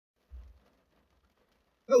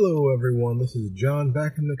Hello everyone, this is John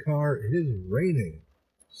back in the car. It is raining,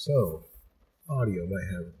 so audio might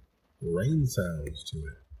have rain sounds to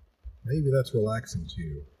it. Maybe that's relaxing to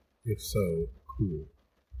you. If so, cool.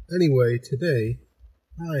 Anyway, today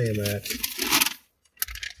I am at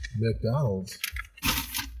McDonald's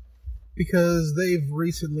because they've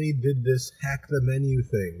recently did this hack the menu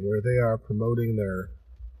thing where they are promoting their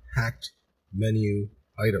hacked menu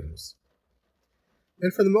items.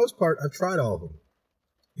 And for the most part, I've tried all of them.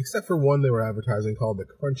 Except for one they were advertising called the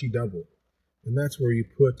Crunchy Double. And that's where you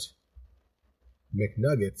put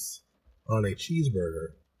McNuggets on a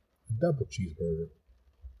cheeseburger, a double cheeseburger.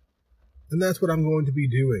 And that's what I'm going to be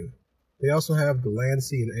doing. They also have the Land,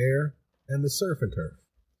 Sea, and Air and the Surf and Turf.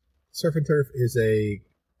 Surf and Turf is a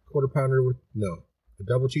quarter pounder with, a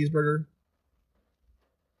double cheeseburger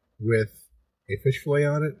with a fish fillet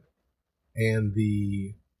on it. And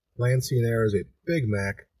the Land, Sea, and Air is a Big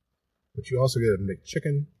Mac, but you also get a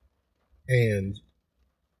McChicken and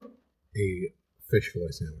a fish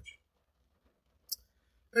fillet sandwich.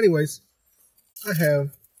 Anyways, I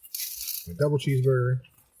have my double cheeseburger,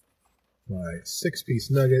 my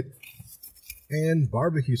 6-piece nugget, and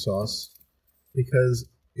barbecue sauce, because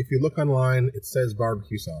if you look online, it says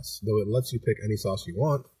barbecue sauce, though it lets you pick any sauce you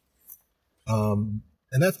want. And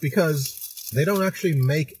that's because they don't actually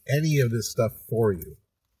make any of this stuff for you.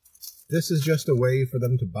 This is just a way for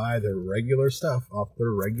them to buy their regular stuff off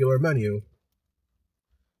their regular menu,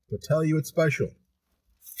 but tell you it's special.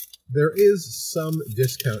 There is some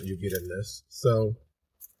discount you get in this. So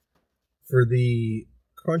for the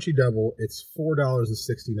Crunchy Double, it's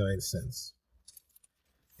 $4.69.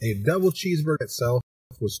 A double cheeseburger itself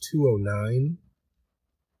was $2.09,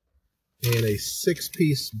 and a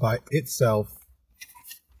 6-piece by itself,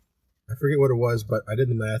 I forget what it was, but I did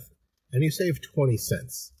the math, and you save 20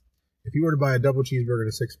 cents. If you were to buy a double cheeseburger and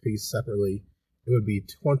a 6-piece separately, it would be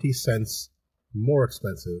 20 cents more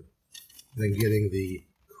expensive than getting the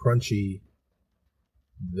crunchy,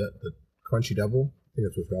 the Crunchy Double. I think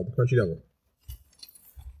that's what it's called, the Crunchy Double.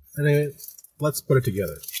 And then let's put it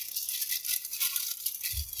together.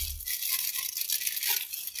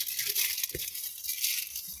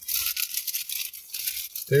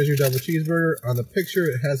 There's your double cheeseburger. On the picture,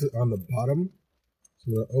 it has it on the bottom. So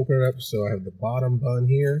I'm going to open it up so I have the bottom bun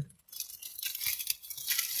here.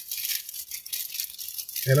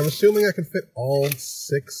 And I'm assuming I can fit all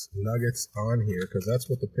 6 nuggets on here, because that's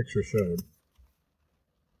what the picture showed.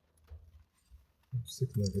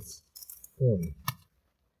 6 nuggets. 1,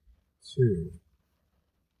 2,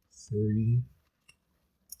 3,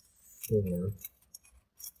 4.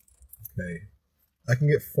 Okay. I can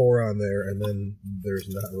get 4 on there, and then there's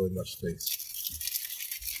not really much space.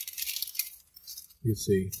 You can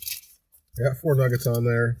see. I got 4 nuggets on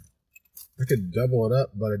there. I could double it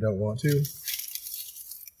up, but I don't want to.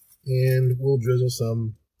 And we'll drizzle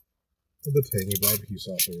some of the tangy barbecue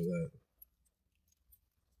sauce over that.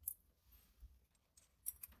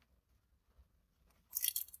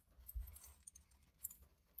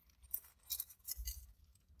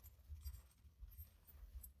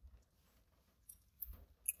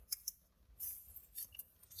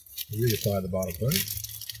 Reapply the bottom bun.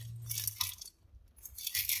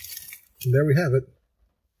 And there we have it.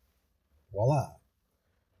 Voila.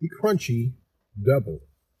 The Crunchy Double.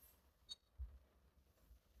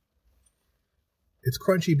 It's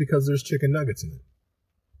crunchy because there's chicken nuggets in it.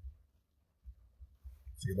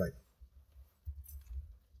 Take a bite.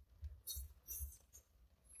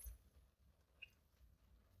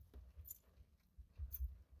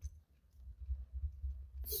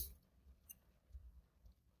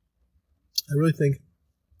 I really think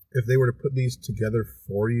if they were to put these together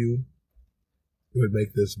for you, it would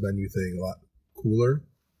make this menu thing a lot cooler.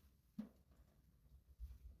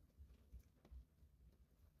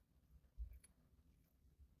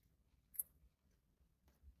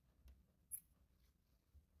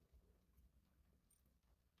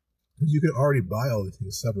 Because you can already buy all these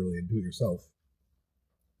things separately and do it yourself.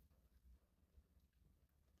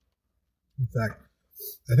 In fact,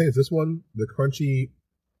 I think it's this one, the Crunchy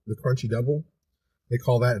Double. They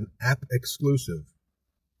call that an app exclusive.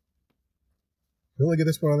 You only get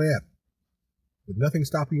this one on the app, with nothing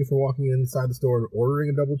stopping you from walking inside the store and ordering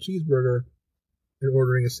a double cheeseburger and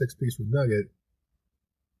ordering a 6-piece with nugget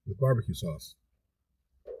with barbecue sauce.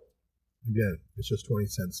 Again, it's just 20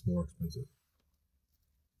 cents more expensive.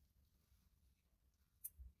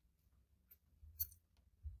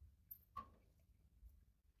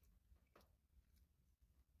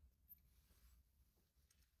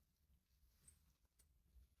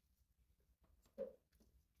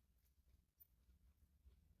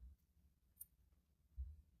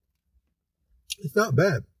 It's not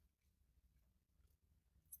bad.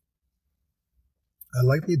 I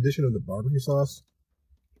like the addition of the barbecue sauce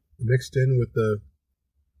mixed in with the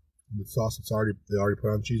sauce they already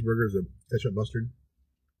put on cheeseburgers, the ketchup, mustard,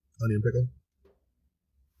 onion, pickle.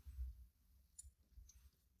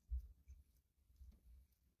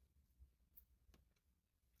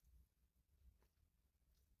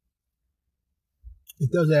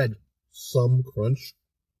 It does add some crunch,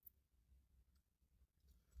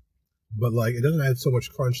 but like it doesn't add so much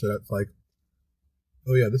crunch that it's like,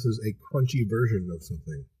 oh yeah, this is a crunchy version of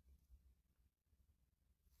something.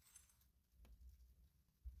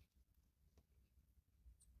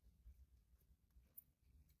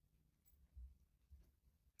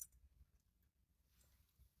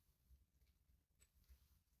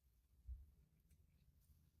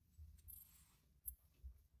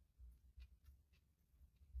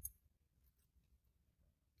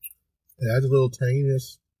 It adds a little tangy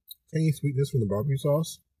sweetness from the barbecue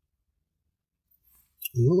sauce,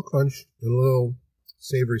 a little crunch, and a little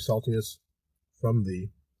savory saltiness from the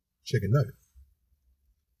chicken nugget.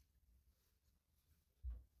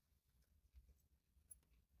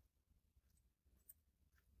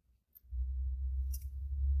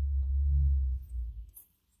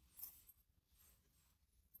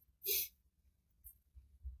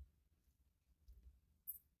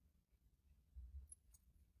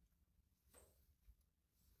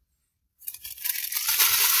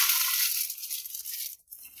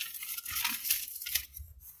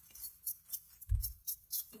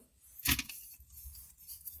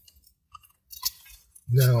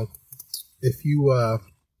 Now, if you've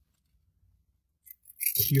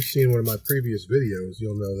seen one of my previous videos,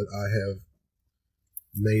 you'll know that I have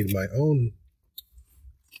made my own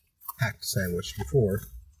hacked sandwich before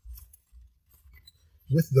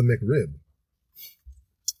with the McRib.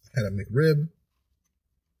 It had a McRib,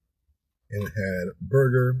 and it had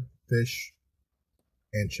burger, fish,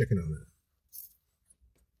 and chicken on it.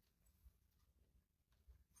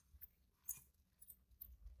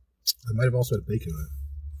 I might have also had bacon on it.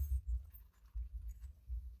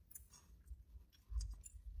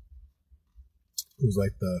 It was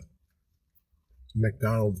like the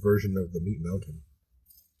McDonald's version of the Meat Mountain.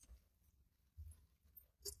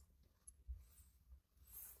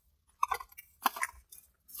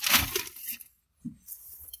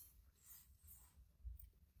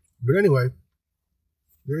 But anyway,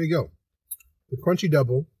 there you go. The Crunchy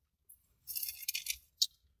Double.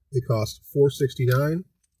 It cost $4.69.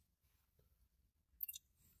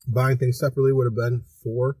 Buying things separately would have been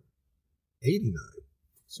 $4.89.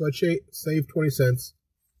 So I saved 20 cents.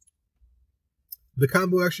 The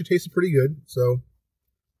combo actually tasted pretty good. So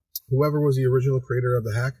whoever was the original creator of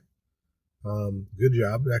the hack, good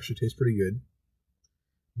job. It actually tastes pretty good.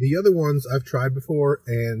 The other ones I've tried before,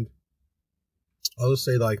 and I'll just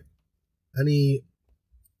say like any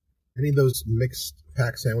of those mixed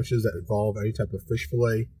pack sandwiches that involve any type of fish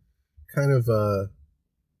fillet, kind of I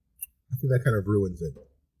think that kind of ruins it.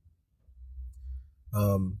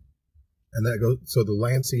 And that goes, so the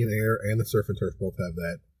Lancey and Air and the Surf and Turf both have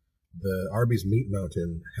that. The Arby's Meat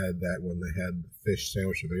Mountain had that when they had the fish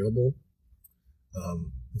sandwich available.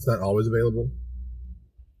 It's not always available.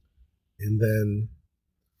 And then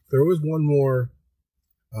there was one more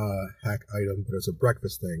hack item, but it's a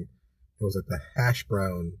breakfast thing. It was like the hash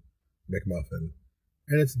brown McMuffin.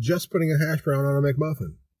 And it's just putting a hash brown on a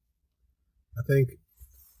McMuffin. I think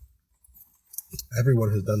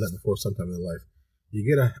everyone has done that before sometime in their life. You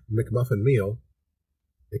get a McMuffin meal.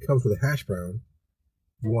 It comes with a hash brown.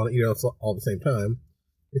 You want to eat it all at the same time.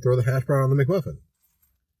 You throw the hash brown on the McMuffin.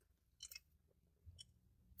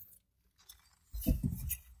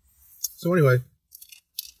 So anyway,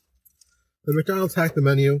 the McDonald's hacked the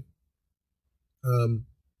menu.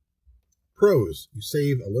 Pros, you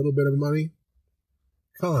save a little bit of money.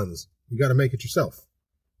 Cons, you got to make it yourself.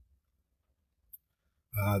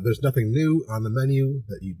 There's nothing new on the menu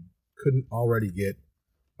that you couldn't already get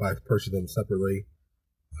by purchasing them separately.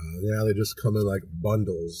 Now they just come in like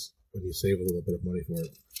bundles when you save a little bit of money for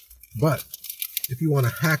it. But if you want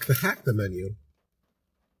to hack the menu,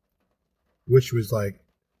 which was like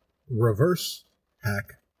reverse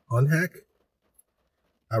hack, unhack,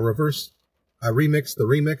 I remixed the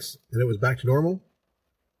remix and it was back to normal.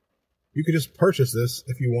 You could just purchase this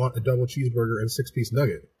if you want a double cheeseburger and 6-piece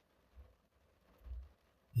nugget.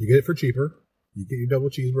 You get it for cheaper. You get your double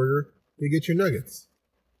cheeseburger. You get your nuggets.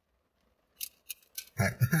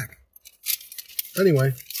 Hack the hack.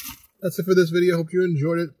 Anyway, that's it for this video. Hope you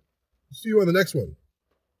enjoyed it. See you on the next one.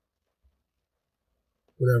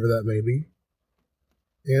 Whatever that may be.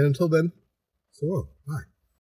 And until then, so long. Bye.